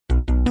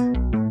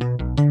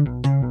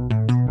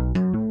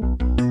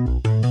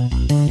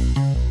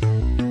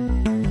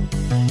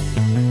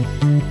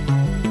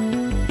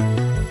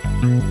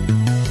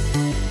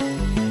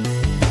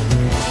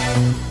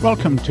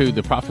Welcome to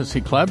the Prophecy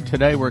Club.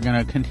 Today we're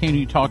going to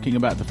continue talking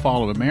about the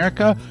fall of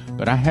America,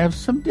 but I have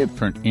some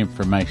different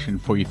information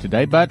for you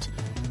today. But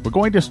we're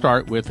going to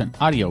start with an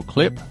audio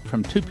clip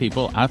from two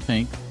people I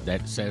think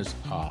that says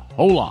a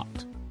whole lot.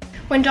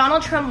 When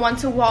Donald Trump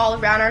wants a wall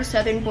around our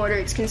southern border,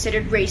 it's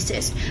considered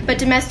racist. But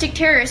domestic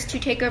terrorists who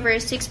take over a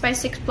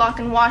 6x6 block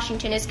in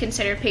Washington is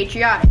considered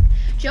patriotic.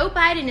 Joe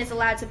Biden is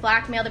allowed to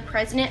blackmail the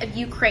president of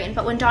Ukraine,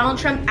 but when Donald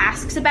Trump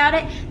asks about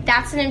it,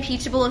 that's an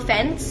impeachable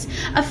offense.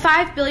 A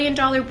 $5 billion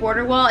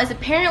border wall is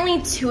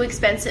apparently too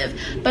expensive,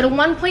 but a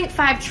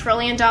 $1.5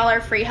 trillion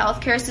free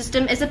healthcare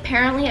system is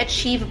apparently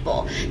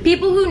achievable.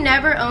 People who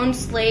never owned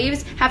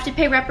slaves have to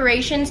pay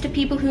reparations to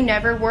people who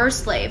never were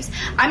slaves.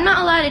 I'm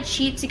not allowed to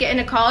cheat to get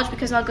into college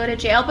because I'll go to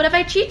jail, but if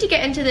I cheat to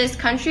get into this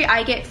country,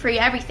 I get free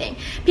everything.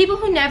 People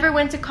who never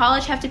went to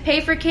college have to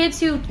pay for kids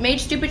who made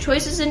stupid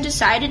choices and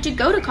decided to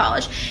go to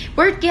college.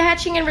 We're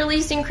catching and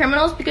releasing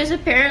criminals because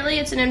apparently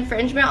it's an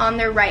infringement on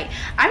their right.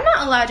 I'm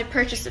not allowed to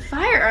purchase a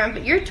firearm,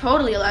 but you're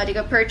totally allowed to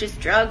go purchase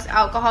drugs,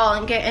 alcohol,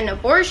 and get an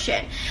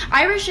abortion.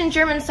 Irish and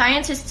German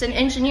scientists and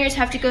engineers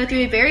have to go through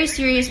a very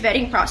serious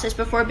vetting process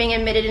before being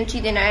admitted into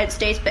the United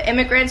States, but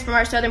immigrants from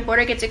our southern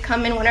border get to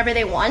come in whenever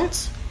they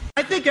want.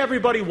 I think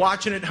everybody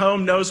watching at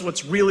home knows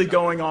what's really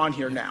going on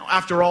here now.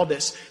 After all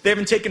this, they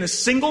haven't taken a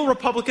single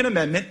Republican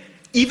amendment,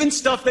 even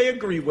stuff they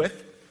agree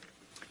with,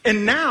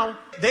 and now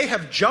they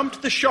have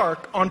jumped the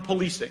shark on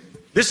policing.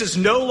 This is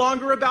no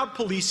longer about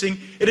policing.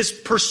 It is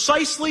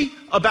precisely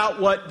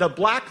about what the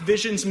Black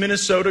Visions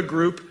Minnesota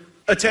group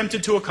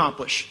attempted to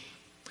accomplish.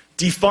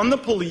 Defund the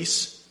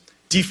police,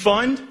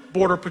 defund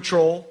Border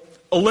Patrol,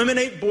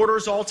 eliminate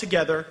borders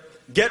altogether,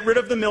 get rid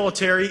of the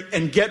military,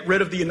 and get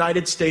rid of the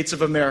United States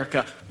of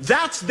America.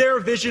 That's their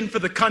vision for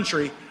the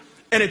country.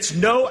 And it's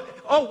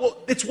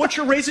it's what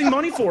you're raising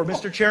money for,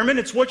 Mr. Chairman.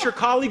 It's what your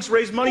colleagues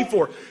raise money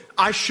for.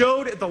 I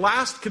showed at the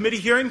last committee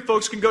hearing,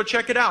 folks can go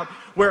check it out,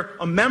 where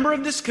a member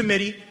of this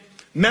committee,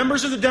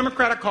 members of the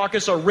Democratic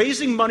caucus are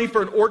raising money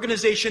for an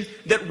organization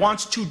that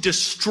wants to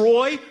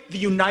destroy the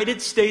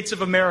United States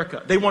of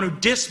America. They want to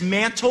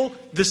dismantle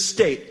the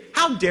state.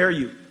 How dare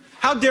you?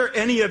 How dare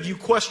any of you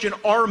question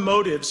our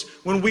motives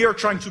when we are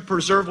trying to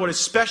preserve what is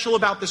special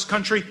about this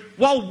country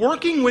while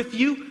working with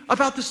you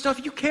about the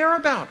stuff you care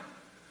about?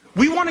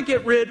 We want to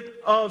get rid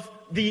of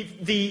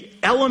the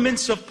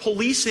elements of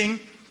policing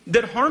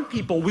that harm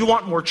people. We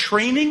want more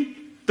training.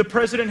 The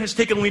president has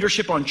taken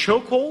leadership on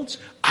chokeholds.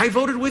 I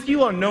voted with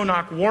you on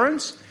no-knock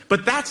warrants,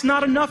 but that's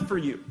not enough for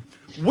you.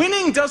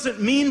 Winning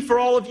doesn't mean for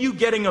all of you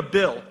getting a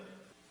bill.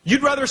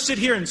 You'd rather sit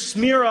here and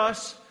smear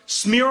us,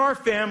 smear our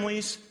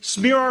families,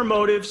 smear our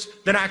motives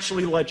than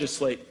actually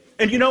legislate.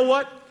 And you know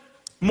what?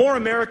 More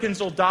Americans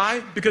will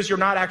die because you're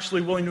not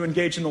actually willing to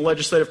engage in the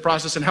legislative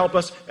process and help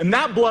us, and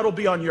that blood will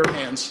be on your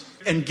hands.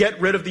 And get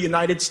rid of the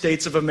United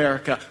States of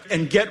America.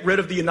 And get rid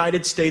of the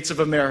United States of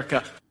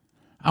America.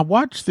 I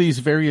watch these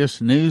various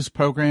news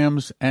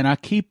programs, and I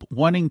keep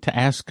wanting to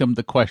ask them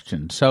the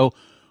question. So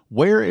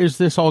where is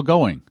this all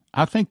going?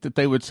 I think that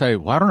they would say,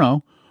 well, I don't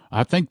know.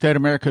 I think that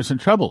America's in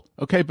trouble.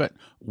 Okay, but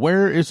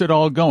where is it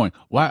all going?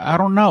 Well, I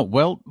don't know.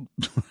 Well,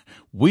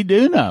 we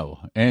do know.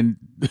 And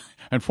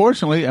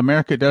unfortunately,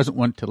 America doesn't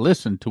want to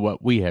listen to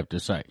what we have to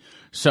say.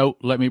 So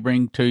let me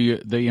bring to you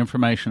the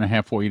information I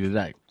have for you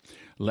today.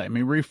 Let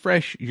me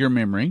refresh your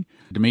memory.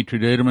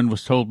 Dumitru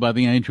was told by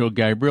the angel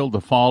Gabriel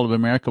the fall of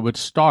America would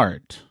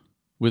start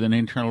with an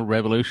internal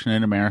revolution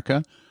in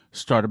America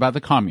started by the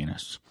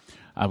communists.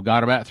 I've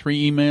got about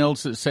 3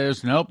 emails that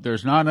says, nope,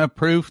 there's not enough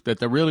proof that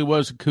there really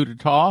was a coup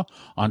d'etat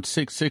on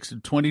 6/6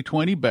 of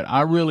 2020, but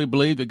I really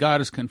believe that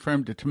God has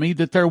confirmed it to me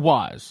that there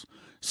was.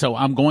 So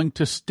I'm going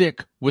to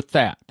stick with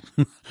that.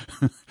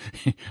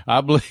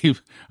 I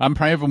believe I'm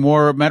praying for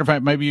more. Matter of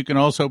fact, maybe you can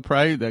also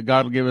pray that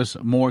God will give us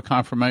more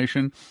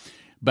confirmation.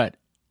 But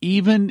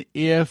even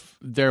if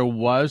there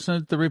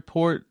wasn't the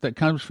report that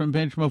comes from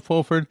Benjamin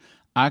Fulford,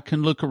 I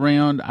can look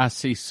around. I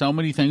see so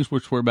many things,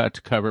 which we're about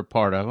to cover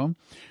part of them,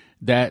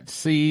 that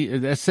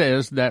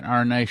says that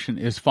our nation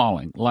is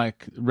falling.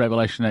 Like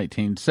Revelation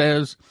 18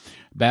 says,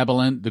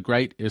 Babylon the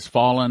Great is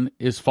fallen,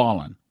 is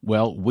fallen.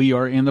 Well, we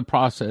are in the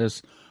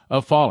process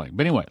of falling.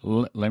 But anyway,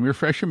 let me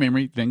refresh your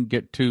memory, then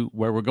get to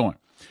where we're going.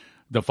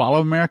 The fall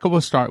of America will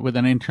start with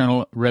an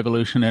internal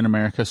revolution in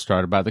America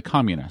started by the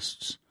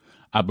communists.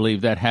 I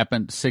believe that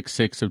happened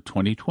 6/6 of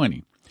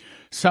 2020.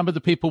 Some of the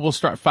people will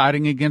start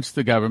fighting against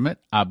the government.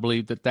 I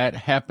believe that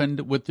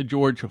happened with the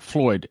George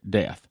Floyd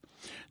death.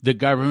 The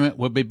government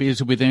will be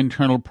busy with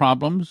internal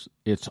problems.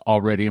 It's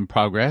already in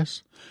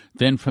progress.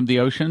 Then from the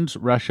oceans,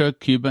 Russia,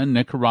 Cuba,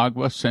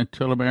 Nicaragua,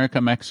 Central America,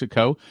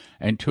 Mexico,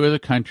 and 2 other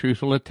countries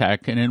will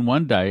attack, and in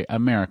one day,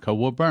 America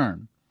will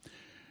burn.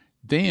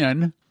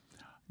 Then,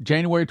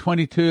 January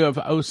 22 of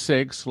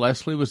 2006,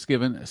 Leslie was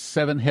given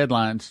 7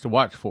 headlines to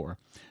watch for.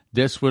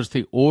 This was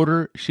the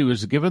order she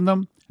was given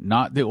them,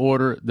 not the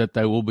order that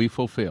they will be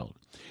fulfilled.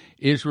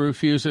 Israel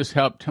refuses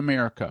help to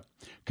America.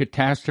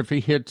 Catastrophe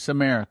hits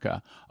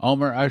America.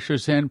 Omar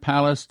ushers in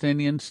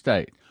Palestinian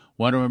state.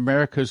 One of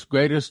America's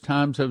greatest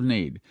times of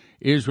need.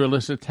 Israel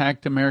is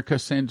attacked. America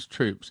sends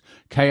troops.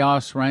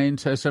 Chaos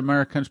reigns as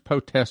Americans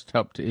protest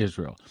help to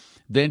Israel.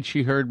 Then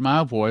she heard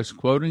my voice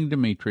quoting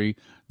Dumitru,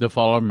 the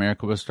fall of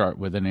America will start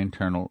with an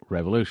internal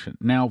revolution.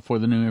 Now for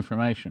the new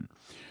information.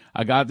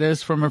 I got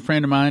this from a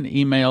friend of mine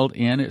emailed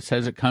in. It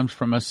says it comes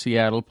from a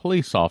Seattle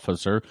police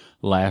officer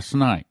last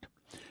night.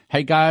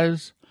 Hey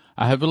guys,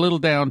 I have a little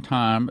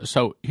downtime,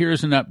 so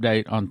here's an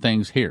update on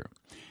things here.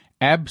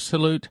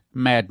 Absolute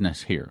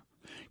madness here.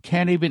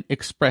 Can't even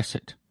express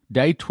it.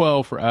 Day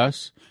 12 for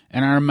us,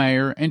 and our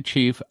mayor and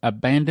chief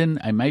abandoned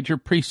a major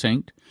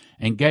precinct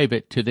and gave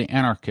it to the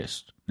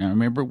anarchists. Now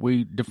remember,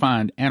 we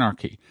defined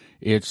anarchy.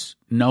 It's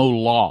no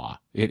law.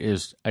 It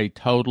is a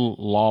total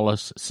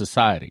lawless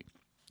society.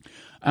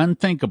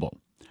 Unthinkable.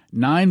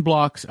 9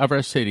 blocks of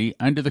our city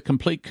under the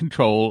complete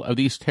control of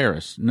these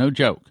terrorists. No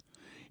joke.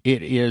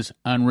 It is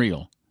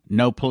unreal.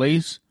 No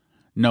police,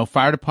 no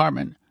fire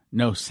department,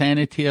 no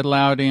sanity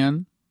allowed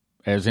in,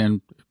 as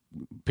in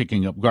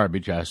picking up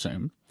garbage, I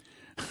assume.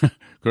 Of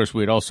course,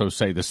 we'd also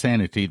say the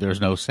sanity. There's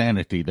no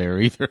sanity there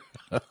either.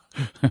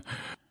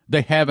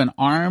 They have an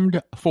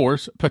armed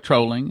force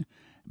patrolling,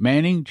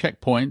 manning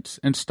checkpoints,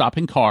 and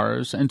stopping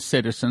cars and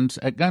citizens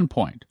at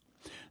gunpoint.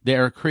 They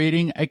are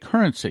creating a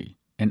currency,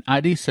 an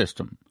ID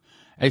system,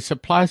 a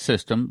supply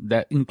system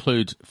that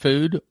includes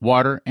food,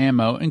 water,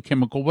 ammo, and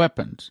chemical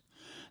weapons.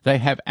 They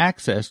have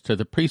access to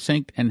the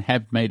precinct and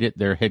have made it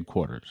their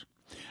headquarters.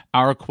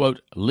 Our,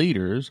 quote,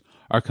 leaders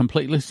are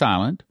completely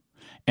silent,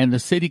 and the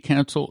city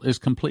council is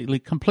completely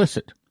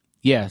complicit.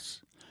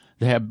 Yes,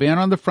 they have been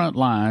on the front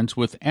lines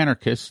with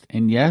anarchists,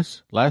 and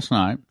yes, last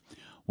night,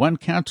 one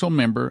council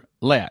member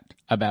let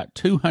about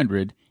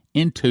 200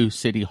 into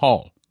City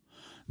Hall.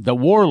 The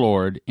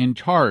warlord in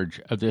charge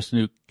of this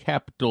new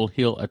Capitol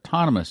Hill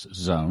Autonomous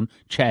Zone,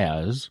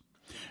 Chaz,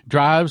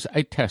 drives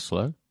a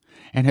Tesla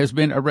and has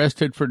been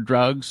arrested for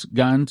drugs,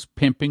 guns,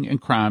 pimping, and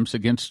crimes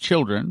against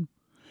children,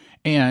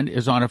 and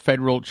is on a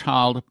federal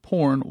child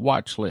porn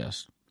watch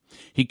list.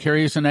 He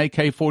carries an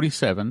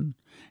AK-47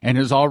 and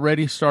has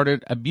already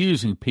started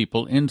abusing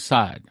people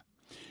inside.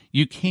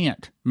 You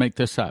can't make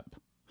this up.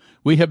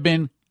 We have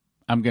been,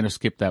 I'm going to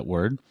skip that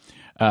word,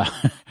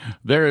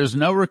 there is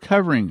no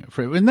recovering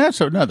from, and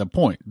that's another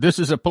point. This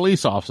is a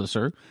police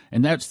officer,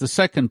 and that's the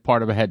second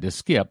part of it I had to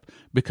skip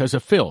because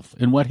of filth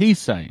and what he's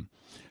saying.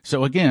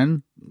 So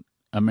again,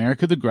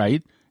 America the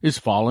Great is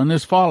fallen.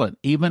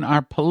 Even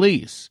our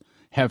police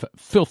have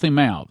filthy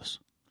mouths.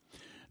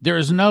 There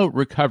is no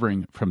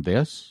recovering from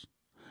this.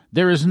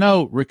 There is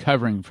no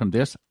recovering from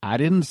this. I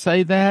didn't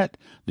say that.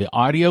 The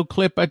audio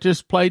clip I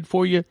just played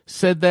for you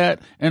said that,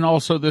 and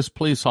also this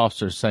police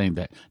officer saying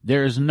that.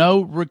 There is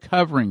no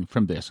recovering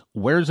from this.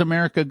 Where's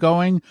America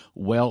going?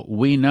 Well,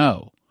 we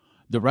know.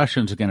 The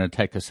Russians are going to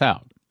take us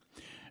out.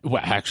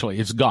 Well, actually,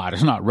 it's God.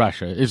 It's not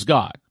Russia. It's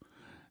God.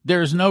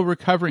 There is no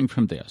recovering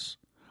from this.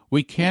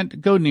 We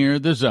can't go near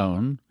the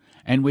zone,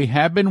 and we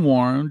have been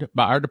warned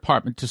by our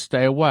department to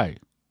stay away.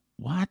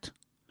 What?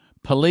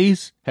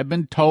 Police have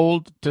been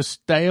told to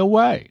stay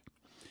away.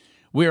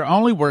 We are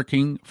only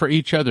working for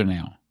each other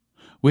now.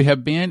 We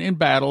have been in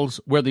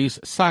battles where these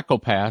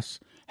psychopaths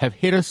have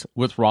hit us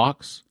with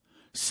rocks,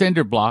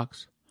 cinder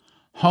blocks,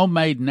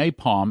 homemade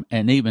napalm,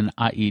 and even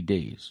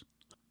IEDs.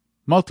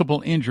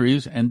 Multiple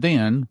injuries, and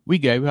then we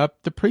gave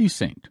up the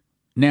precinct.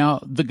 Now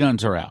the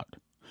guns are out.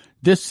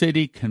 This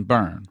city can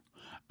burn.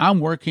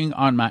 I'm working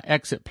on my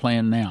exit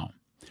plan now.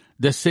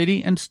 The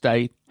city and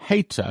state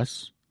hates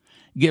us,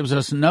 gives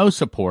us no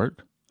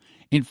support.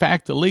 In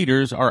fact, the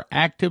leaders are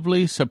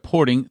actively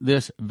supporting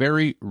this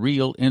very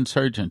real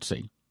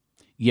insurgency.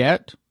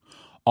 Yet,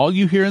 all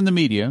you hear in the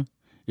media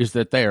is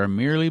that they are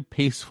merely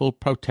peaceful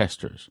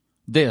protesters.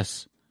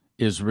 This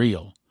is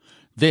real.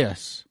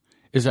 This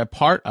is a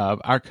part of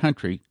our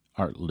country,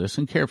 or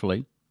listen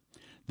carefully,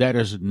 that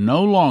is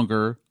no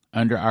longer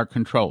under our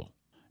control.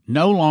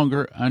 No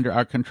longer under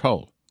our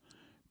control.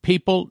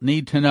 People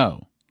need to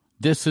know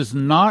this is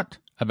not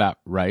about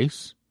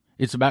race.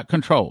 It's about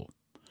control.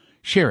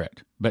 Share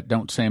it, but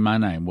don't say my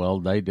name. Well,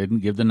 they didn't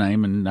give the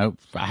name, and no,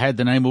 if I had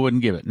the name, I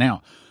wouldn't give it.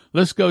 Now,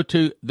 let's go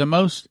to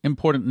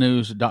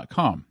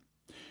themostimportantnews.com.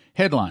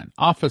 Headline,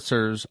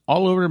 officers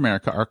all over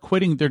America are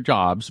quitting their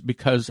jobs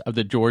because of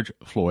the George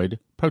Floyd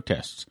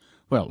protests.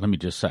 Well, let me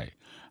just say,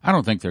 I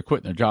don't think they're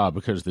quitting their job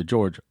because of the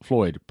George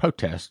Floyd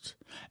protests.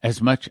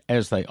 As much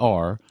as they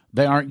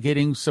aren't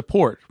getting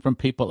support from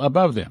people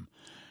above them.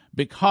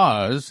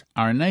 Because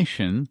our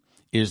nation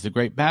is the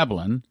great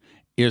Babylon,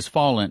 is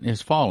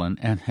fallen,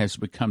 and has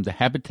become the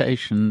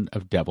habitation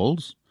of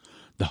devils,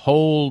 the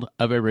hold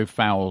of every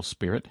foul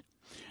spirit,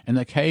 and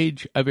the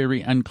cage of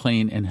every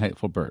unclean and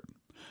hateful bird.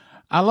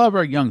 I love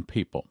our young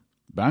people,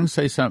 but I can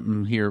say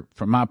something here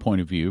from my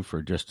point of view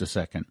for just a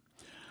second.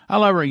 I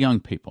love our young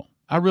people.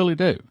 I really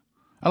do.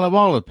 I love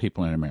all the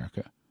people in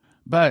America.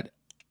 But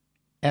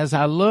as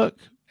I look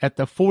at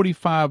the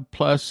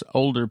 45-plus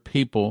older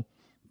people,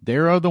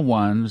 there are the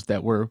ones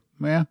that were,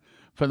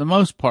 for the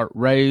most part,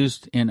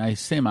 raised in a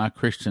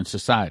semi-Christian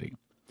society.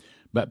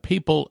 But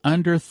people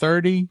under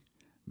 30,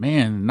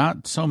 man,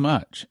 not so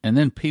much. And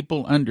then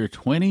people under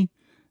 20,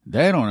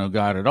 they don't know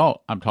God at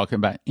all. I'm talking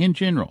about in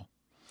general.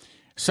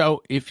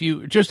 So if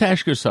you just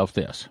ask yourself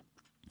this,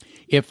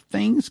 if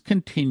things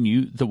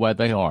continue the way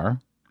they are,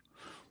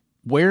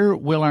 where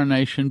will our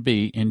nation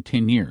be in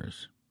 10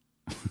 years?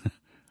 A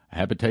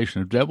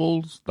habitation of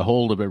devils, the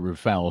hold of every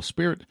foul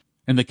spirit,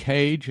 and the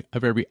cage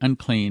of every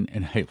unclean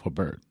and hateful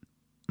bird.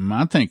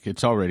 I think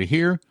it's already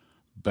here,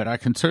 but I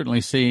can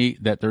certainly see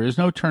that there is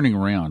no turning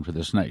around for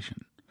this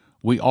nation.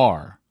 We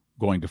are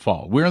going to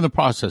fall. We're in the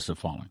process of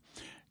falling.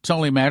 It's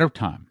only a matter of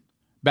time.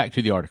 Back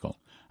to the article.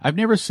 I've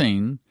never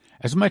seen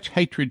as much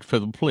hatred for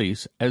the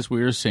police as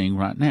we are seeing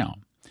right now,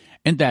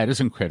 and that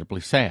is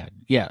incredibly sad.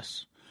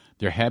 Yes,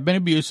 there have been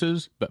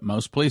abuses, but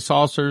most police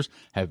officers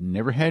have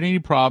never had any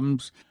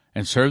problems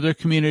and serve their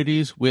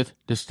communities with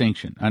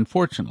distinction.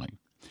 Unfortunately,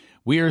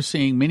 we are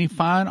seeing many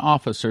fine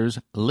officers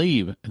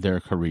leave their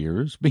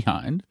careers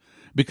behind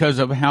because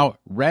of how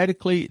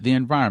radically the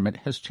environment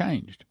has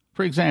changed.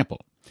 For example,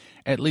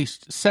 at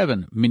least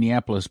 7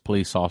 Minneapolis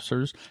police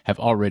officers have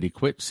already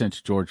quit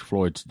since George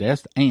Floyd's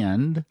death,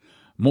 and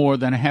more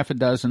than a half a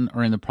dozen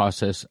are in the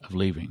process of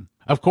leaving.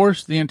 Of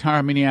course, the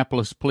entire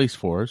Minneapolis police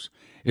force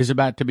is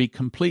about to be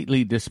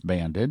completely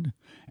disbanded,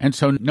 and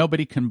so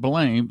nobody can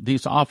blame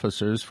these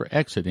officers for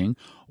exiting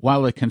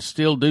while they can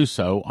still do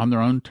so on their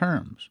own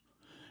terms.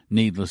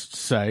 Needless to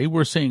say,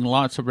 we're seeing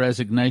lots of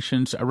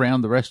resignations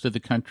around the rest of the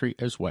country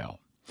as well.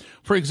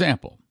 For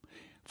example,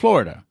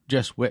 Florida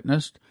just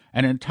witnessed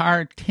an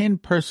entire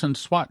 10-person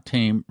SWAT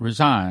team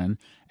resign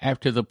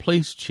after the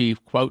police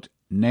chief, quote,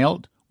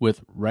 knelt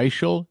with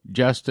racial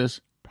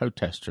justice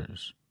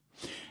protesters.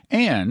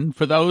 And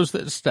for those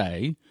that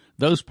stay,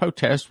 those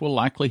protests will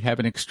likely have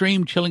an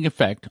extreme chilling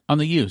effect on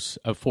the use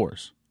of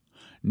force.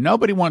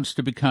 Nobody wants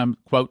to become,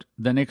 quote,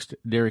 the next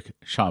Derek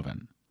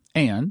Chauvin.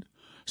 And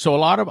so a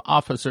lot of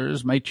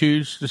officers may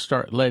choose to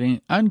start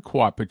letting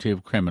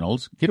uncooperative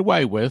criminals get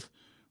away with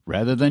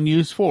rather than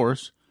use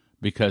force,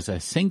 because a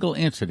single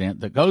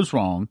incident that goes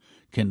wrong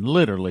can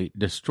literally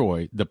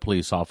destroy the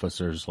police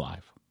officer's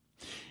life.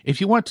 If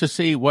you want to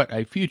see what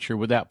a future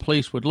without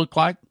police would look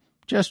like,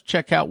 just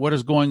check out what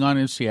is going on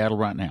in Seattle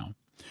right now.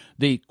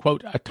 The,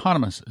 quote,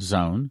 autonomous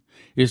zone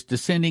is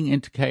descending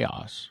into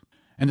chaos,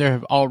 and there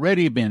have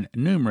already been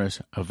numerous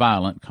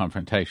violent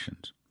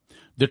confrontations.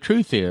 The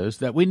truth is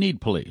that we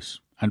need police.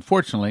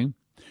 Unfortunately,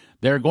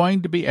 there are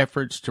going to be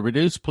efforts to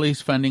reduce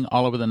police funding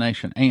all over the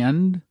nation,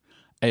 and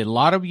a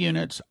lot of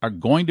units are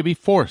going to be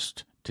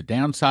forced to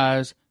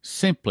downsize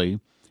simply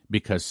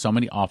because so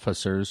many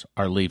officers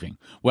are leaving.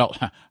 Well,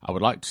 I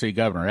would like to see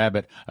Governor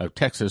Abbott of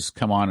Texas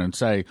come on and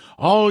say,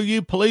 all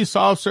you police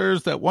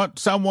officers that want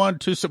someone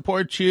to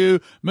support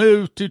you,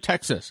 move to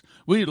Texas.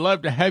 We'd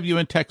love to have you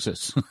in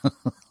Texas.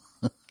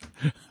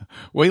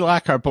 We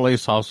like our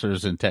police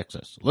officers in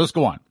Texas. Let's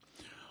go on.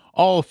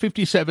 All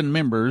 57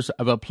 members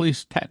of a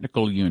police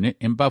technical unit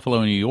in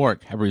Buffalo, New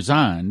York have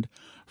resigned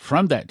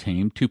from that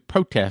team to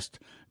protest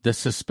the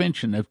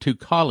suspension of 2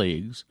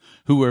 colleagues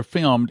who were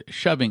filmed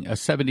shoving a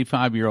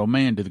 75-year-old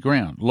man to the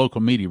ground, local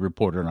media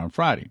reported on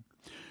Friday.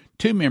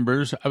 2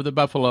 members of the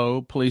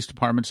Buffalo Police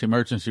Department's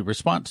emergency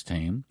response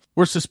team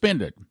were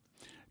suspended.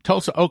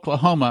 Tulsa,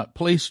 Oklahoma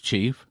police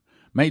chief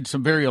made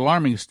some very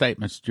alarming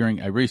statements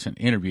during a recent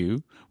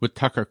interview with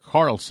Tucker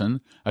Carlson.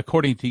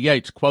 According to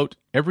Yates, quote,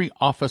 every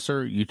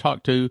officer you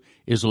talk to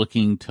is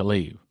looking to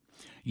leave.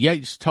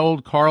 Yates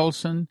told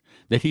Carlson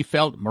that he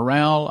felt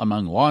morale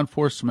among law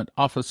enforcement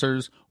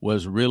officers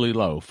was really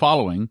low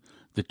following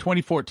the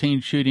 2014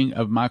 shooting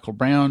of Michael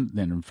Brown,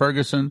 then in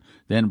Ferguson,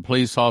 then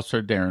police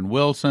officer Darren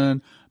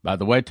Wilson. By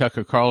the way,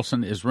 Tucker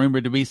Carlson is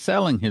rumored to be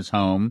selling his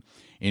home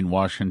in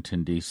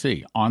Washington,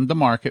 D.C. on the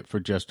market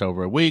for just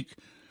over a week,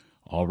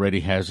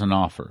 already has an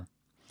offer.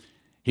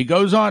 He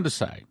goes on to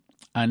say,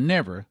 I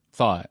never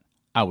thought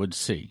I would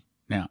see.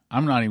 Now,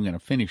 I'm not even going to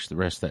finish the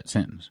rest of that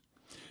sentence,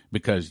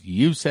 because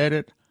you've said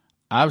it,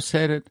 I've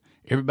said it,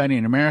 everybody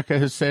in America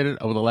has said it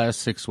over the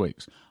last 6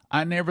 weeks.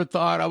 I never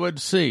thought I would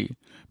see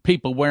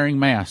people wearing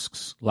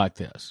masks like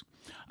this.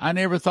 I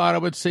never thought I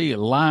would see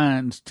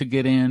lines to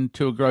get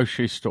into a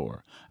grocery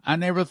store. I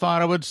never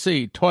thought I would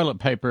see toilet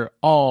paper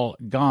all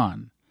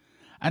gone.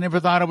 I never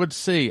thought I would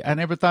see.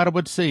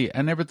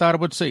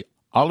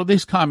 All of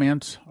these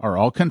comments are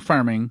all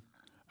confirming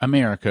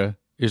America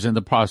is in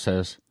the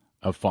process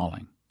of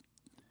falling.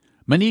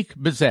 Monique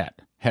Bizet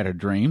had a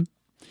dream.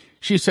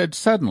 She said,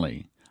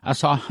 suddenly, I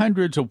saw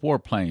hundreds of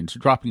warplanes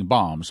dropping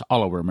bombs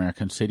all over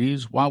American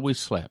cities while we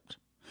slept.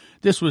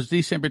 This was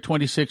December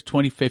 26,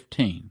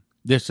 2015.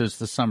 This is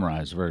the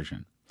summarized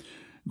version.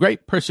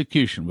 Great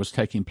persecution was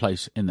taking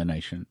place in the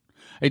nation,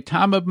 a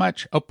time of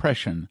much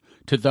oppression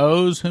to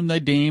those whom they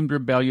deemed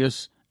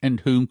rebellious and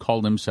whom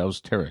called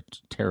themselves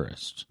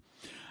terrorists.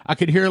 I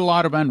could hear a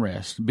lot of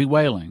unrest,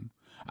 bewailing.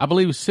 I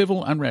believe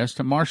civil unrest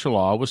and martial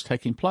law was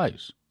taking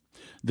place.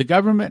 The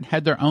government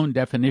had their own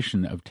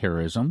definition of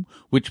terrorism,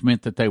 which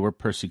meant that they were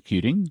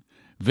persecuting,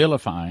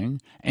 vilifying,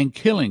 and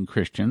killing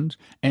Christians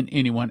and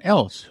anyone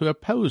else who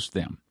opposed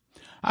them.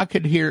 I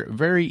could hear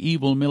very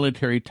evil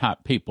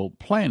military-type people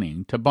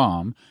planning to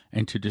bomb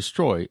and to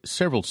destroy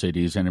several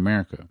cities in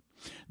America.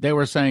 They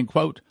were saying,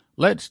 quote,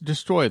 "Let's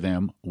destroy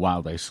them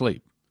while they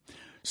sleep."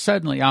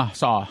 Suddenly, I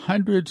saw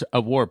hundreds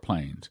of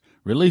warplanes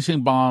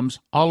releasing bombs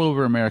all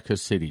over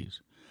America's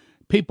cities.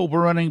 People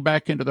were running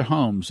back into their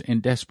homes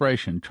in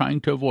desperation,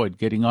 trying to avoid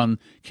getting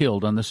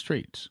killed on the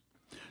streets.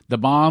 The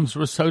bombs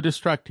were so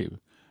destructive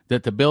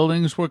that the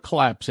buildings were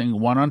collapsing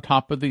one on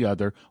top of the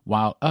other,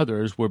 while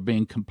others were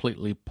being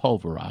completely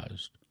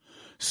pulverized.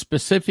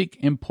 Specific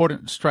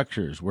important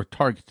structures were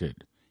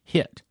targeted,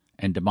 hit,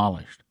 and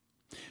demolished.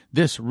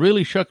 This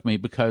really shook me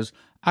because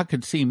I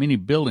could see many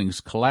buildings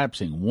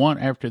collapsing one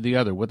after the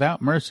other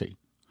without mercy.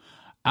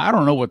 I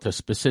don't know what the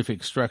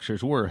specific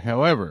structures were,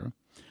 however,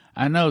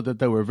 I know that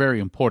they were very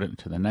important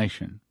to the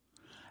nation.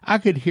 I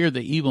could hear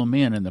the evil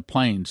men in the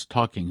planes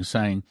talking,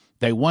 saying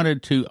they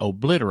wanted to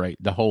obliterate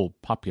the whole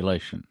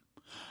population.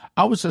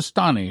 I was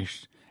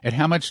astonished at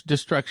how much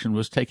destruction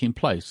was taking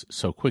place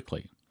so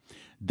quickly.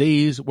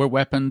 These were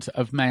weapons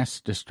of mass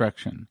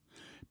destruction.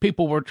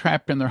 People were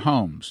trapped in their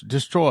homes,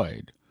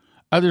 destroyed.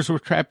 Others were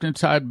trapped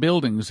inside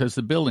buildings as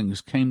the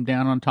buildings came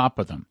down on top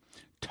of them.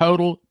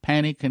 Total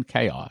panic and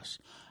chaos.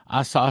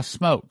 I saw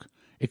smoke,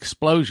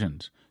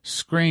 explosions,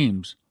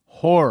 screams,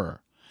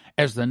 horror.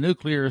 As the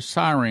nuclear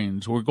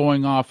sirens were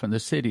going off in the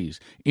cities,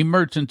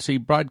 emergency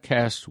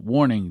broadcast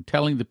warning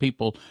telling the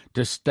people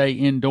to stay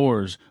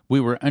indoors. We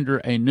were under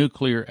a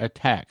nuclear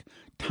attack.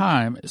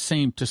 Time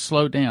seemed to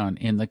slow down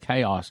in the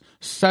chaos.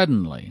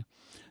 Suddenly,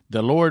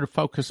 the Lord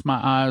focused my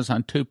eyes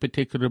on two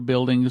particular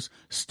buildings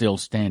still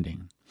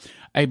standing.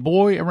 A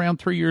boy around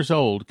 3 years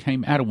old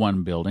came out of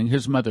one building.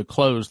 His mother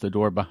closed the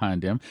door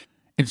behind him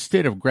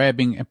instead of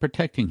grabbing and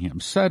protecting him.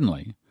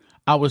 Suddenly,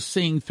 I was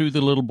seeing through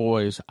the little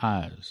boy's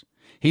eyes.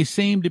 He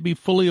seemed to be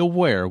fully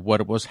aware of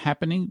what was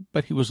happening,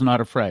 but he was not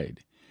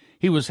afraid.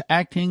 He was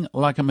acting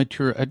like a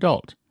mature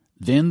adult.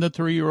 Then the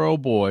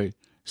 3-year-old boy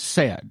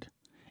said,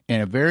 in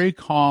a very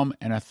calm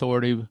and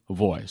authoritative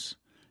voice,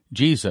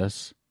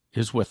 "Jesus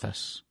is with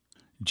us.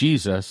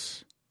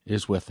 Jesus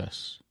is with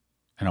us."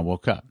 And I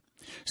woke up.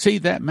 See,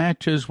 that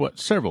matches what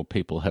several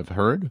people have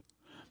heard.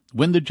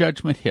 When the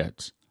judgment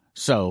hits,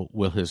 so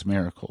will his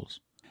miracles.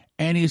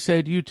 And he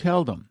said, "You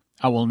tell them,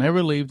 I will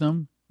never leave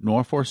them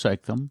nor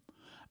forsake them.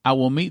 I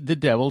will meet the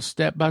devil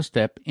step by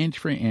step, inch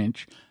for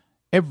inch.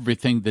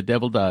 Everything the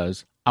devil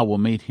does, I will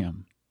meet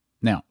him."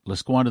 Now,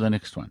 let's go on to the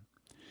next one.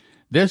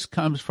 This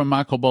comes from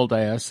Michael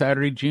Boldea,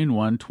 Saturday, June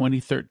 1,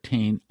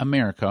 2013,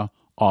 America,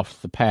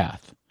 Off the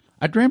Path.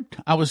 I dreamt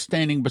I was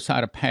standing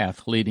beside a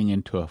path leading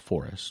into a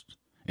forest.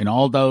 And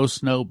although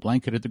snow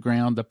blanketed the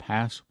ground, the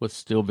path was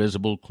still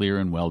visible, clear,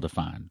 and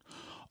well-defined.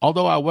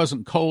 Although I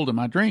wasn't cold in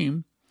my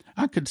dream,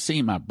 I could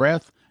see my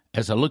breath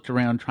as I looked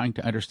around trying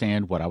to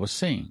understand what I was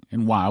seeing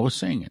and why I was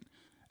seeing it.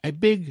 A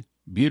big,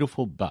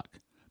 beautiful buck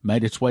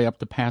made its way up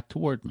the path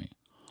toward me.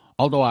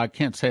 Although I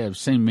can't say I've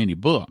seen many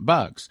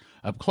bucks,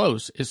 up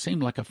close it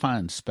seemed like a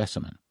fine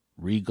specimen,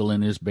 regal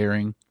in his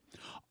bearing,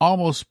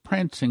 almost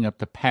prancing up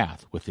the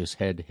path with his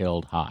head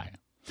held high.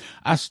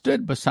 I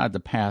stood beside the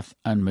path,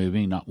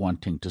 unmoving, not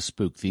wanting to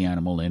spook the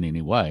animal in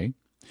any way.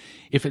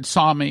 If it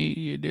saw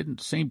me, it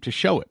didn't seem to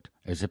show it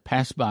as it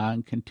passed by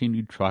and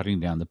continued trotting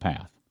down the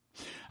path.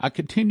 I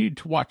continued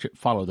to watch it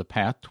follow the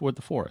path toward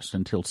the forest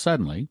until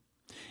suddenly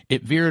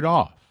it veered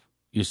off.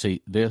 You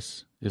see,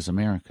 this is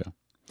America.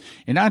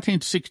 In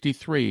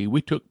 1963,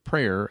 we took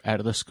prayer out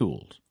of the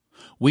schools.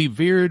 We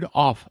veered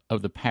off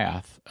of the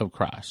path of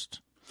Christ.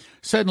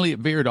 Suddenly it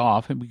veered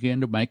off and began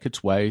to make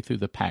its way through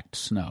the packed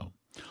snow.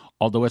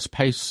 Although its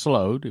pace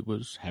slowed, it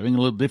was having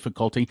a little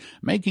difficulty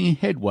making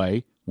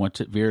headway once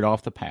it veered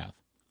off the path.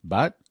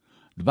 But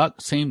the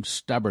buck seemed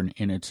stubborn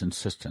in its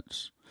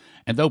insistence.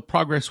 And though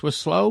progress was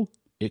slow,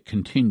 it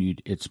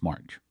continued its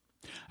march.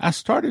 I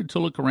started to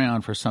look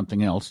around for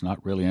something else,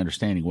 not really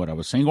understanding what I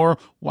was seeing or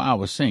why I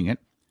was seeing it.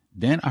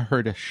 Then I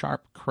heard a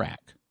sharp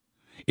crack.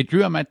 It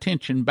drew my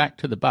attention back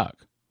to the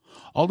buck.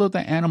 Although the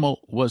animal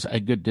was a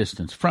good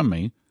distance from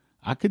me,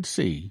 I could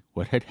see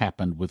what had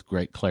happened with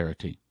great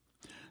clarity.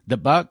 The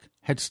buck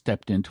had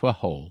stepped into a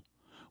hole,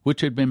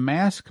 which had been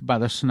masked by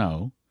the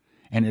snow,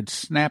 and had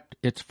snapped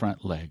its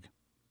front leg.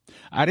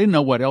 I didn't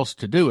know what else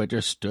to do. I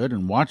just stood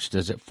and watched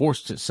as it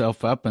forced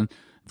itself up, and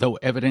though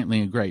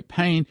evidently in great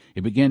pain,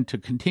 it began to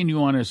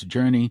continue on its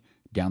journey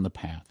down the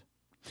path.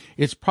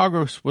 Its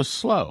progress was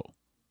slow,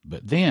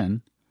 but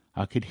then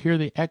I could hear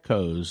the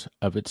echoes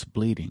of its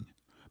bleeding.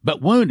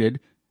 But wounded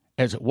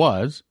as it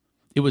was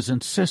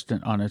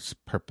insistent on its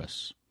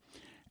purpose.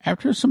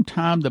 After some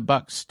time, the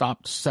buck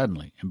stopped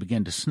suddenly and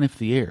began to sniff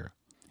the air.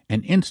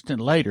 An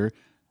instant later,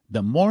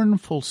 the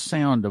mournful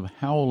sound of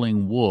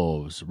howling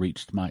wolves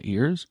reached my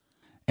ears,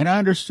 and I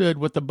understood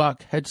what the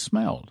buck had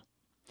smelled.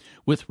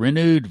 With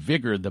renewed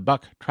vigor, the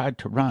buck tried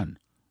to run,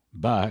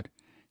 but,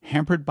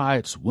 hampered by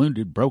its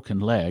wounded, broken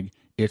leg,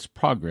 its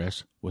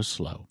progress was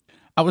slow.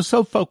 I was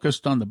so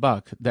focused on the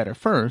buck that at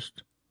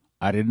first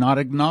I did not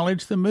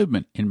acknowledge the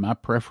movement in my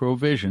peripheral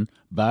vision,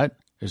 but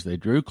as they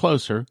drew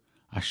closer,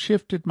 I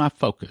shifted my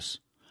focus.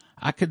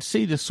 I could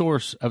see the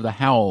source of the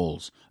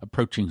howls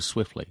approaching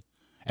swiftly.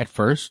 At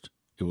first,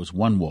 it was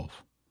one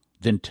wolf,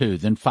 then two,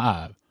 then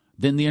five,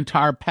 then the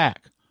entire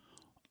pack,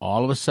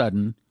 all of a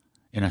sudden,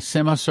 in a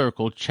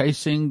semicircle,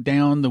 chasing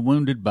down the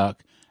wounded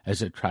buck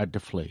as it tried to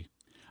flee.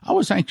 I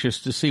was anxious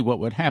to see what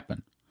would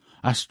happen.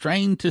 I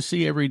strained to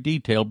see every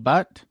detail,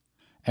 but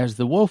as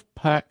the wolf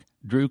pack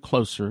drew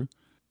closer,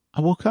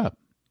 I woke up.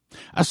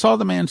 I saw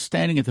the man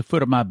standing at the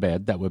foot of my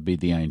bed, that would be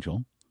the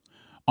angel,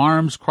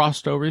 arms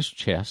crossed over his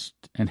chest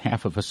and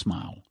half of a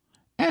smile.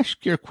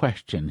 "Ask your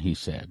question," he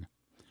said.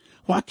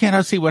 "Why can't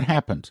I see what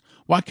happens?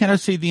 Why can't I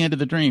see the end of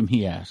the dream?"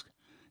 he asked.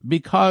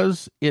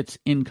 "Because it's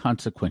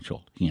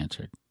inconsequential," he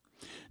answered.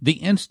 The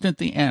instant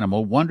the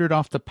animal wandered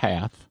off the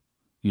path,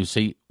 you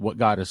see what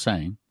God is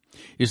saying,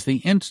 is the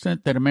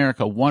instant that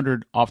America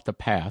wandered off the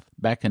path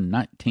back in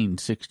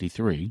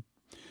 1963,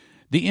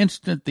 the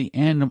instant the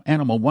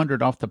animal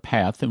wandered off the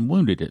path and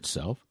wounded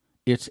itself,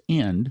 its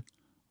end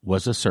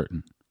was a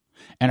certain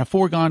and a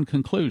foregone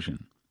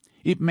conclusion.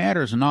 It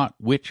matters not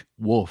which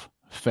wolf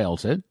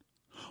fells it.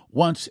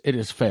 Once it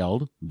is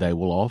felled, they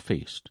will all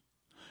feast.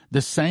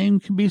 The same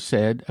can be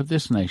said of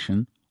this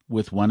nation,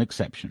 with one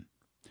exception.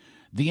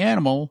 The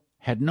animal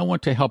had no one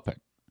to help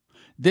it.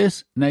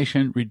 This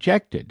nation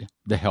rejected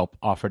the help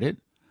offered it,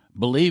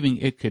 believing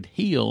it could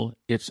heal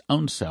its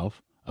own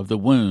self of the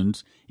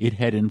wounds it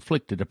had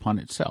inflicted upon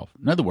itself.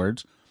 In other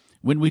words,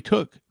 when we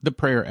took the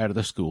prayer out of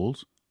the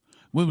schools,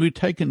 when we'd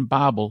taken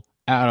Bible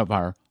out of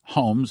our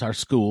homes, our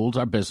schools,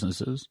 our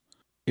businesses,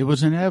 it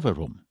was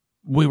inevitable.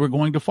 We were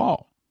going to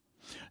fall.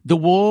 The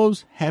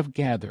wolves have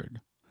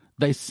gathered.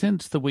 They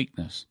sense the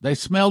weakness. They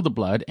smell the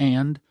blood,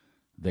 and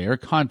they are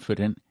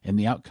confident in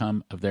the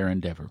outcome of their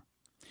endeavor.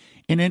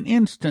 In an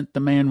instant, the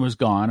man was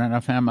gone, and I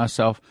found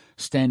myself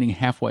standing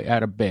halfway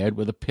out of bed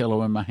with a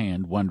pillow in my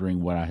hand,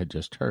 wondering what I had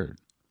just heard.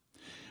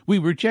 We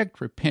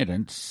reject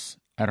repentance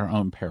at our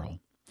own peril.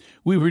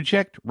 We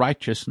reject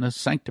righteousness,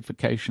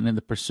 sanctification, and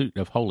the pursuit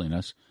of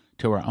holiness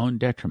to our own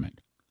detriment.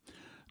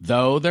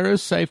 Though there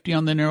is safety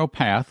on the narrow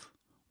path,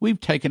 we've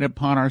taken it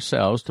upon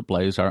ourselves to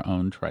blaze our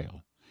own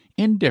trail,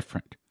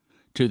 indifferent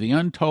to the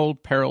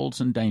untold perils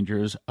and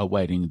dangers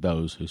awaiting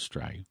those who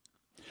stray.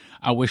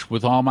 I wish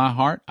with all my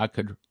heart I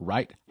could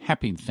write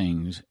happy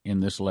things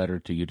in this letter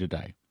to you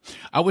today.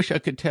 I wish I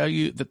could tell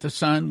you that the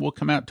sun will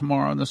come out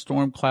tomorrow and the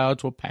storm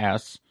clouds will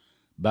pass,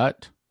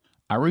 but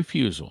our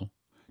refusal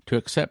to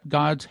accept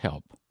God's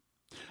help,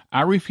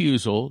 our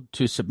refusal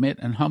to submit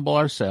and humble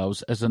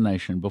ourselves as a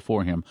nation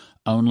before Him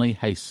only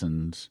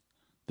hastens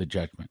the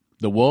judgment.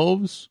 The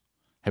wolves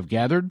have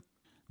gathered,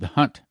 the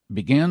hunt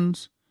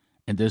begins,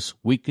 and this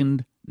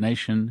weakened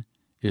nation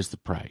is the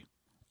prey.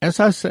 As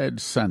I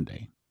said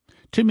Sunday,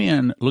 two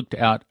men looked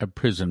out of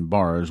prison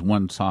bars.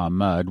 One saw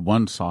mud,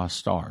 one saw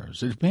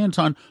stars. It depends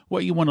on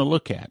what you want to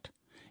look at.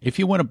 If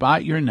you want to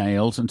bite your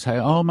nails and say,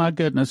 "Oh my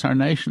goodness, our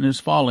nation is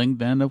falling,"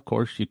 then of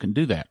course you can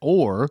do that.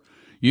 Or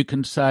you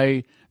can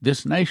say,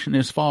 "This nation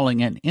is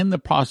falling, and in the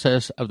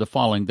process of the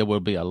falling, there will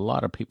be a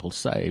lot of people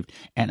saved,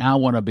 and I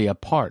want to be a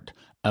part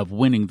of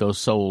winning those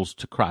souls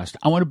to Christ.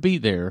 I want to be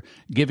there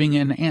giving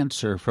an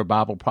answer for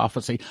Bible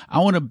prophecy. I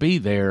want to be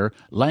there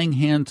laying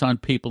hands on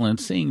people and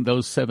seeing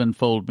those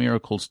sevenfold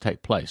miracles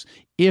take place."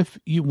 If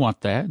you want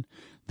that,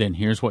 then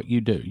here's what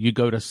you do. You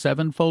go to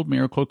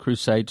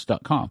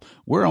sevenfoldmiraclecrusades.com.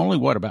 We're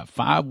only, about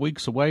 5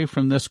 weeks away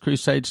from this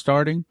crusade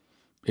starting?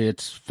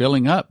 It's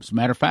filling up. As a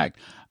matter of fact,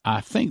 I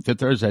think that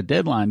there's a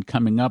deadline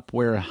coming up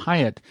where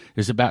Hyatt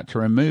is about to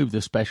remove the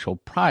special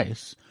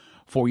price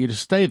for you to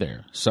stay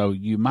there. So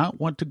you might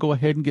want to go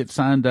ahead and get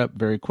signed up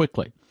very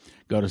quickly.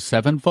 Go to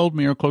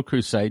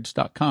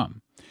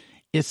sevenfoldmiraclecrusades.com.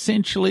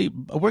 Essentially,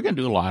 we're going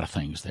to do a lot of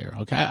things there,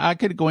 okay? I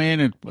could go in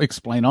and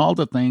explain all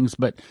the things,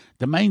 but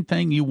the main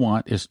thing you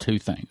want is two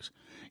things.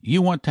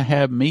 You want to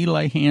have me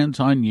lay hands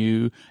on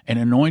you and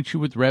anoint you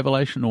with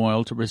revelation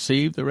oil to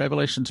receive the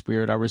revelation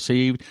spirit I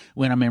received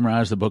when I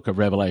memorized the book of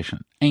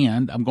Revelation.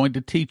 And I'm going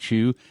to teach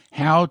you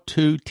how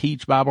to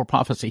teach Bible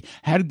prophecy,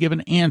 how to give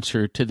an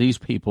answer to these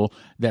people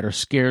that are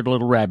scared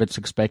little rabbits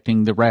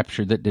expecting the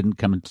rapture that didn't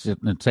come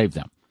and save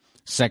them.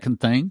 Second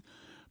thing,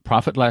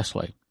 Prophet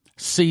Leslie,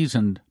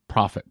 seasoned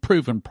prophet,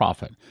 proven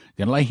prophet,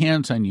 going to lay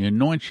hands on you,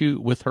 anoint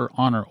you with her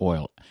honor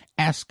oil,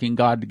 asking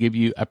God to give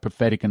you a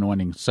prophetic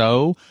anointing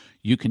so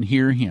you can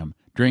hear Him,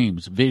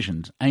 dreams,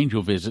 visions,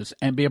 angel visits,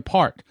 and be a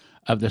part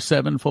of the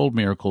sevenfold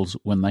miracles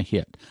when they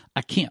hit.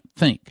 I can't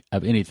think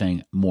of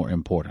anything more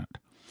important.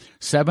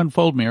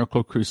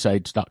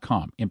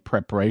 sevenfoldmiraclecrusades.com. In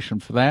preparation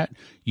for that,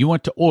 you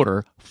want to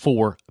order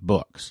 4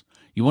 books.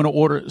 You want to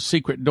order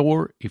Secret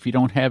Door. If you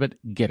don't have it,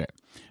 get it.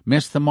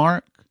 Miss the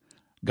Mark,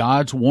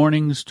 God's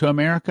Warnings to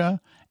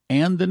America,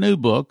 and the new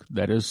book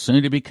that is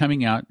soon to be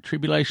coming out,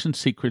 Tribulation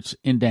Secrets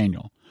in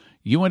Daniel.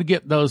 You want to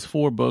get those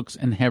 4 books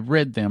and have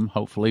read them,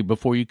 hopefully,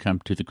 before you come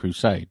to the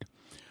crusade.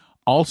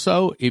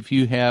 Also, if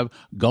you have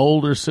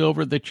gold or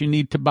silver that you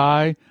need to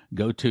buy,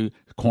 go to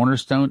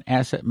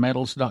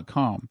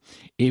cornerstoneassetmetals.com.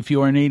 If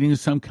you are needing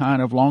some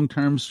kind of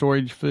long-term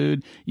storage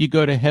food, you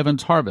go to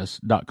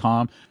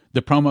heavensharvest.com.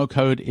 The promo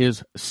code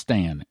is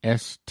STAN,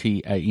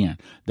 S-T-A-N.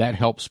 That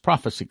helps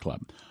Prophecy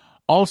Club.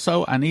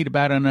 Also, I need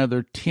about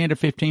another $10,000 to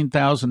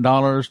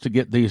 $15,000 to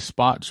get these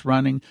spots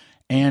running,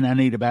 and I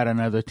need about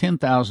another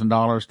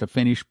 $10,000 to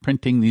finish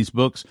printing these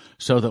books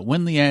so that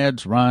when the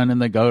ads run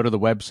and they go to the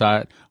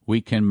website,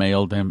 we can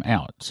mail them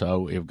out.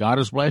 So if God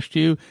has blessed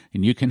you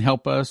and you can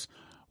help us,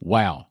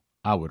 wow,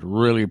 I would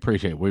really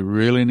appreciate it. We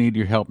really need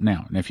your help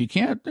now. And if you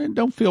can't, then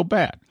don't feel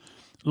bad.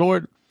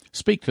 Lord,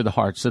 speak to the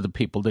hearts of the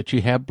people that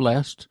you have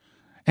blessed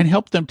and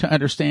help them to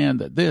understand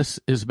that this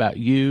is about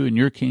you and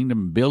your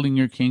kingdom, building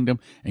your kingdom,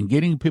 and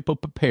getting people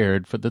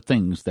prepared for the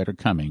things that are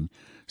coming.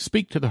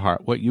 Speak to the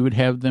heart what you would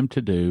have them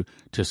to do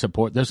to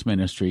support this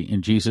ministry.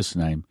 In Jesus'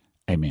 name,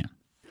 amen.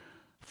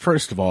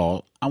 First of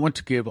all, I want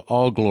to give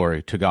all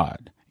glory to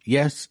God.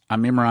 Yes, I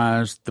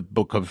memorized the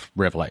book of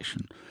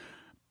Revelation,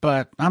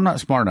 but I'm not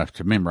smart enough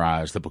to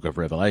memorize the book of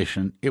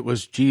Revelation. It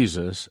was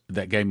Jesus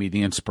that gave me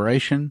the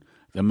inspiration,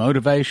 the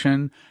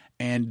motivation,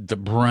 and the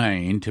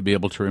brain to be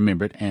able to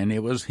remember it, and it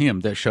was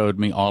him that showed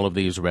me all of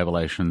these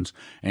revelations,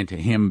 and to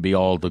him be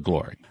all the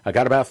glory. I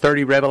got about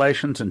 30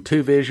 revelations and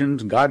 2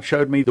 visions, and God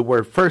showed me the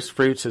word first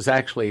fruits is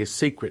actually a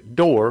secret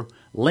door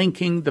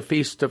linking the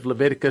Feast of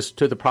Leviticus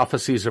to the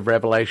prophecies of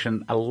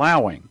Revelation,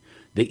 allowing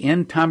the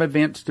end-time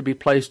events to be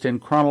placed in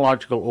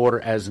chronological order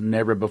as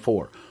never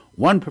before.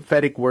 One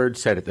prophetic word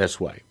said it this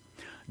way: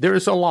 there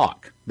is a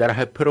lock that I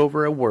have put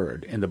over a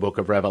word in the book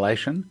of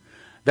Revelation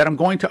that I'm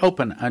going to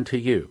open unto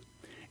you.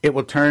 It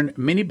will turn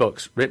many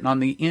books written on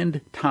the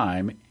end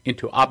time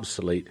into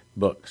obsolete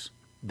books.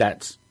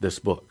 That's this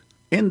book.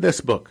 In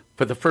this book,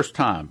 for the first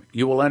time,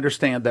 you will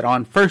understand that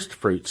on first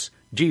fruits,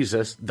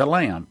 Jesus, the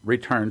Lamb,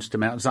 returns to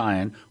Mount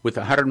Zion with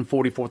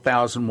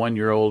 144,000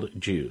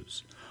 one-year-old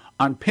Jews.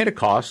 On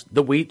Pentecost,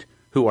 the wheat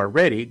who are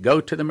ready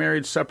go to the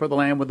marriage supper of the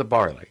Lamb with the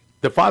barley.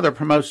 The Father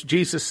promotes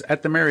Jesus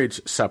at the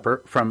marriage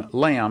supper from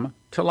Lamb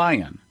to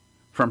Lion,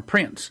 from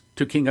Prince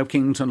to King of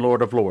Kings and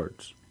Lord of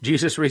Lords.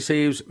 Jesus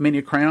receives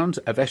many crowns,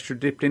 a vesture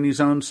dipped in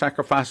his own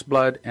sacrificed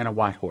blood, and a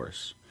white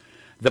horse.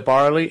 The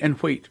barley and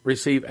wheat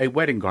receive a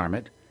wedding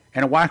garment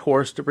and a white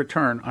horse to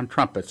return on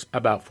trumpets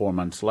about 4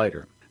 months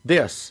later.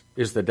 This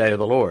is the day of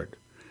the Lord.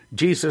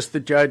 Jesus, the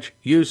judge,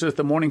 uses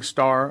the morning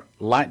star,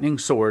 lightning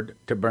sword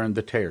to burn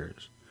the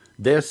tares.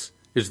 This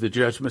is the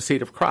judgment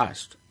seat of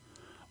Christ.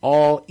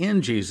 All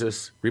in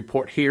Jesus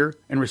report here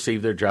and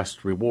receive their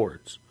just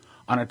rewards.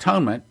 On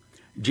atonement,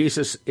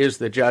 Jesus is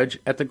the judge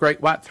at the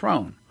great white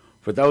throne.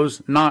 For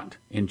those not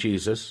in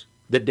Jesus,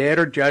 the dead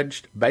are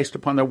judged based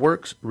upon their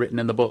works written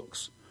in the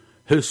books.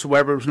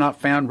 Whosoever was not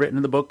found written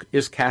in the book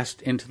is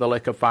cast into the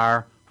lake of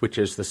fire, which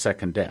is the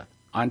second death.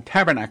 On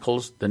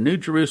tabernacles, the New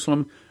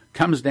Jerusalem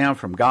comes down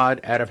from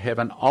God out of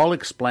heaven, all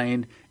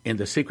explained in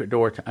the secret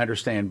door to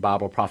understand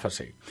Bible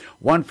prophecy.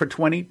 1 for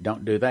 20,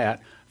 don't do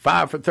that.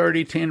 5 for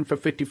 30, 10 for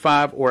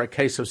 55, or a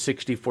case of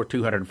 60 for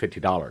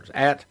 $250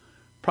 at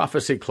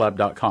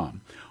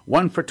prophecyclub.com.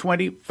 1 for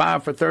 20,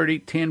 5 for 30,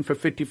 10 for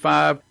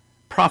 55,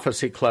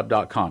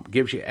 prophecyclub.com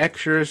gives you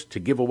extras to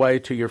give away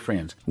to your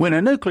friends. When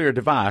a nuclear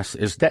device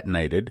is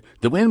detonated,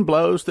 the wind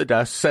blows the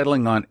dust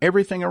settling on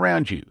everything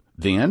around you.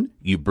 Then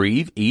you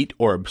breathe, eat,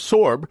 or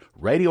absorb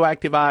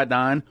radioactive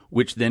iodine,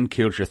 which then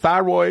kills your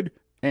thyroid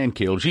and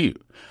kills you.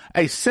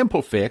 A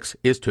simple fix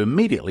is to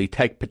immediately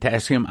take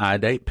potassium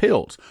iodate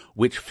pills,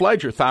 which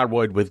flood your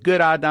thyroid with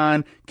good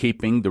iodine,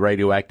 keeping the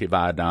radioactive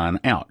iodine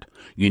out.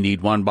 You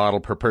need 1 bottle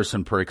per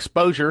person per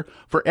exposure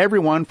for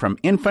everyone from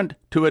infant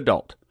to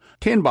adult.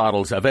 10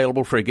 bottles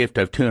available for a gift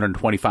of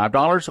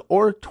 $225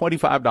 or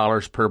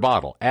 $25 per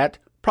bottle at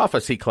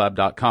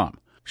prophecyclub.com.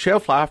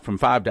 Shelf life from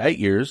 5 to 8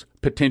 years,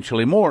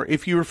 potentially more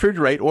if you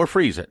refrigerate or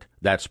freeze it.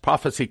 That's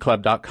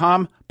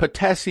prophecyclub.com,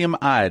 potassium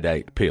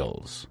iodate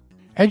pills.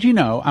 As you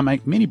know, I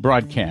make many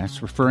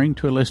broadcasts referring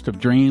to a list of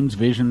dreams,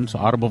 visions,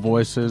 audible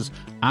voices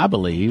I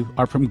believe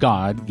are from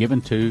God, given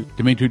to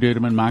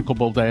Dumitru, Michael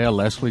Boldea,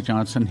 Leslie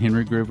Johnson,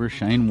 Henry Groover,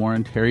 Shane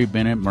Warren, Terry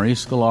Bennett,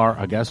 Maurice Sklar,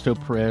 Augusto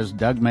Perez,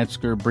 Doug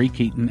Metzger, Bree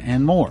Keaton,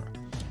 and more.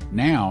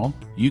 Now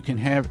you can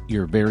have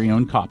your very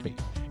own copy.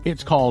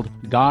 It's called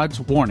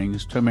God's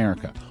Warnings to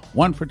America.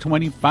 1 for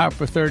 20, 5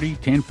 for 30,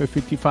 10 for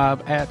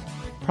 55 at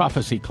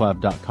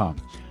prophecyclub.com.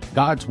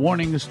 God's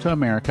Warnings to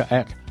America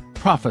at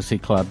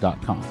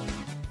prophecyclub.com.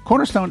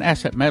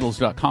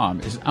 CornerstoneAssetMetals.com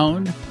is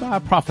owned by a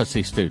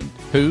prophecy student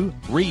who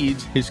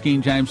reads his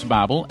King James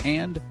Bible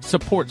and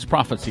supports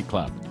Prophecy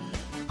Club.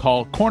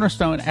 Call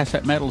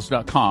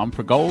CornerstoneAssetMetals.com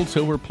for gold,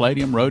 silver,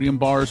 palladium, rhodium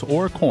bars,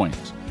 or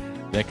coins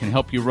that can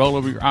help you roll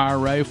over your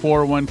IRA,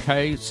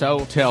 401k.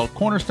 So tell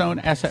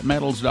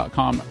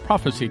CornerstoneAssetMetals.com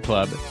Prophecy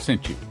Club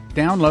sent you.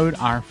 Download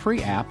our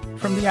free app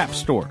from the App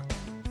Store.